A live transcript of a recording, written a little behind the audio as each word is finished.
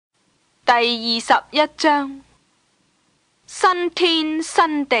第21章，新天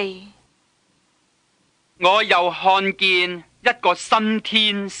新地。我又看見一個新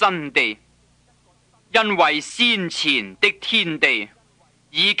天新地，因為先前的天地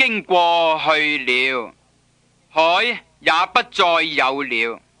已經過去了，海也不再有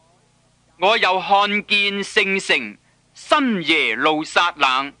了。我又看見聖城新耶路撒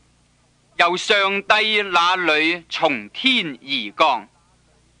冷，由上帝那裏從天而降，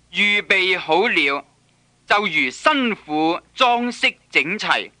預備好了，就如新婦裝飾整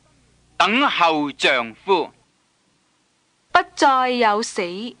齊，等候丈夫。不再有死。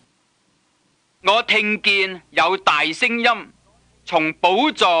我聽見有大聲音從寶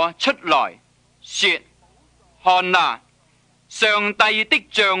座出來，說：看哪，上帝的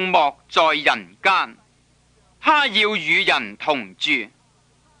帳幕在人間，他要與人同住，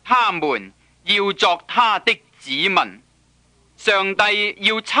他們要作他的子民，上帝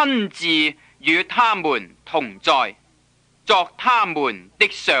要親自與他們同在，作他們的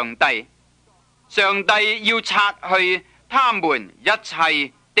上帝。上帝要擦去他們一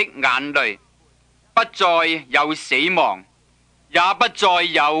切的眼淚，不再有死亡，也不再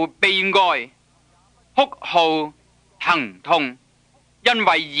有悲哀、哭號、疼痛，因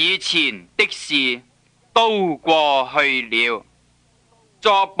為以前的事都過去了。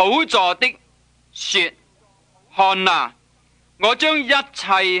坐寶座的說：看哪，我將一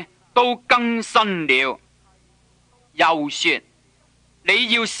切都更新了。又說：你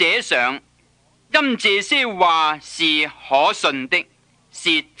要寫上，因這些話是可信的，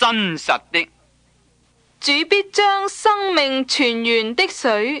是真實的。主必將生命泉源的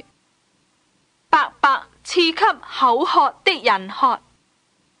水白白賜給口渴的人喝。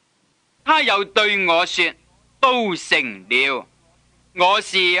他又對我說：都成了。我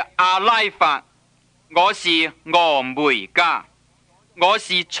是阿拉法，我是俄梅加，我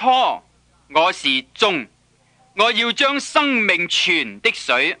是初，我是終。我要將生命泉的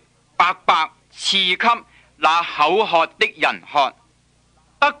水白白賜給那口渴的人喝。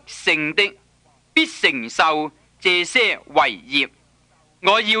得勝的必承受這些為業，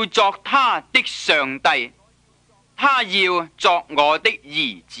我要作他的上帝，他要作我的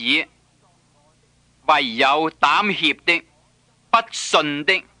兒子。唯有膽怯的、不信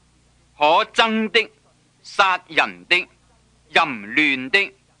的、可憎的、殺人的、淫亂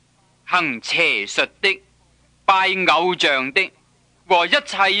的、行邪術的、拜偶像的和一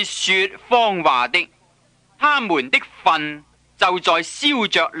切說謊話的，他們的分就在燒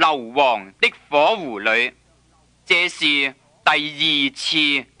着硫磺的火湖裏。這是第二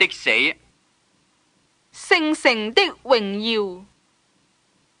次的死。聖城的榮耀。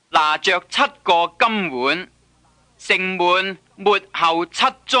拿着7個金碗，盛滿末後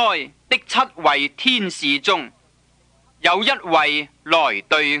7災的7位天使中，有一位來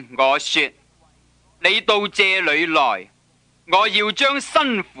對我說：你到這裏來，我要將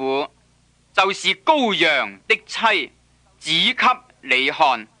新婦，就是羔羊的妻，指給你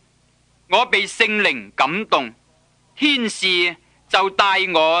看。我被聖靈感動，天使就帶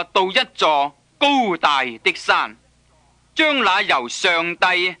我到一座高大的山，將那由上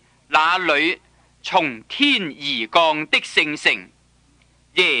帝那裏從天而降的聖城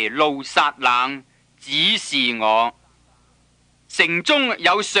耶路撒冷指示我。城中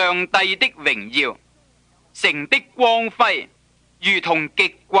有上帝的榮耀，城的光輝如同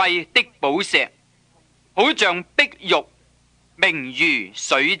極貴的寶石，好像碧玉，明如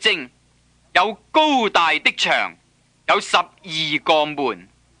水晶。有高大的牆，有12個門，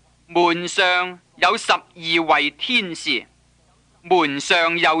門上有12位天使，門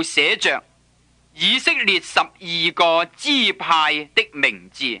上又寫着以色列12個支派的名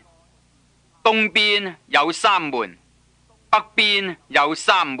字。東邊有3門，北邊有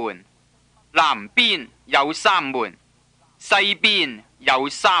3門，南邊有3門，西邊有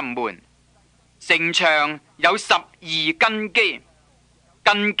3門。城牆有12根基，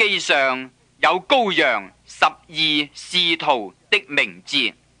根基上有羔羊12使徒的名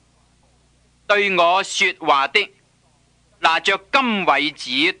字。對我說話的拿着金葦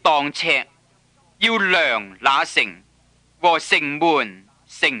子當尺，要量那城和城門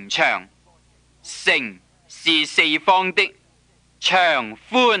城牆。城是四方的，長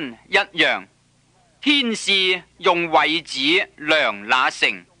寬一樣。天使用葦子量那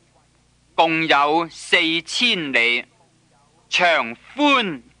城，共有4000里，長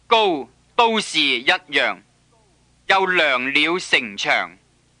寬高都是一樣。又量了城牆，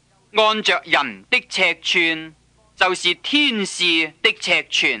按着人的尺寸，就是天使的尺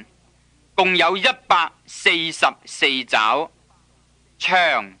寸，共有144肘。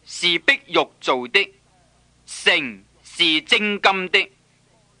牆是碧玉做的，城是精金的，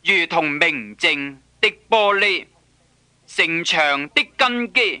如同明淨的玻璃。城牆的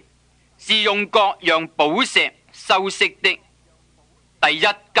根基是用各樣寶石修飾的。第一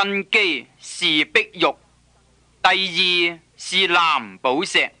根基是碧玉，第二是藍寶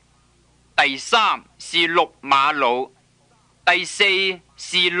石，第三是綠瑪瑙，第四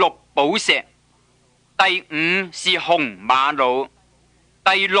是綠寶石，第五是紅瑪瑙，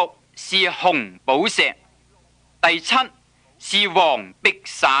第六是紅寶石，第七是黃碧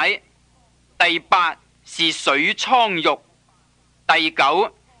璽，第八是水蒼玉，第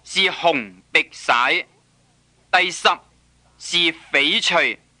九是紅碧璽，第十是翡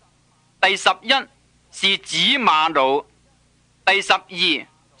翠，第11是紫瑪瑙，第12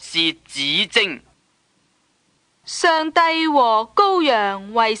是紫晶。上帝和羔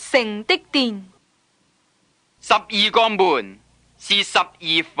羊為城的殿。12個門是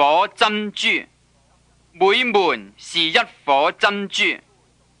12顆珍珠，每門是1顆珍珠。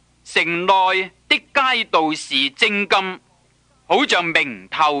城內的街道是精金，好像明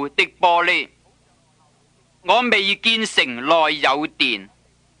透的玻璃。我未見城內有殿，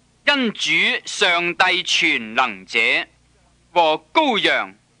因主上帝全能者和羔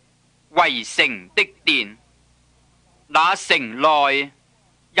羊為城的殿。那城內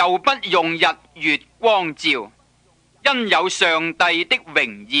又不用日月光照，因有上帝的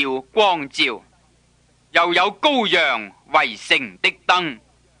榮耀光照，又有羔羊為城的燈。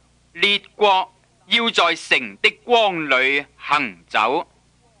列國要在城的光裏行走，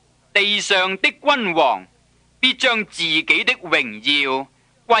地上的君王必將自己的榮耀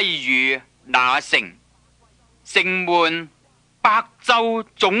歸於那城。城門白晝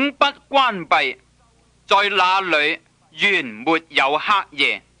總不關閉，在那裏原沒有黑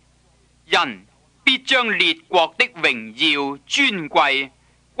夜。人必將列國的榮耀尊貴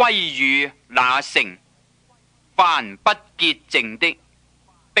歸於那城。凡不潔淨的，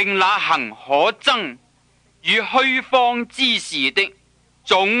並那行可憎與虛謊之事的，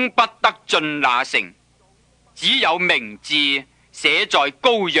總不得進那城。只有名字寫在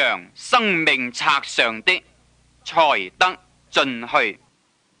羔羊生命冊上的，才得進去。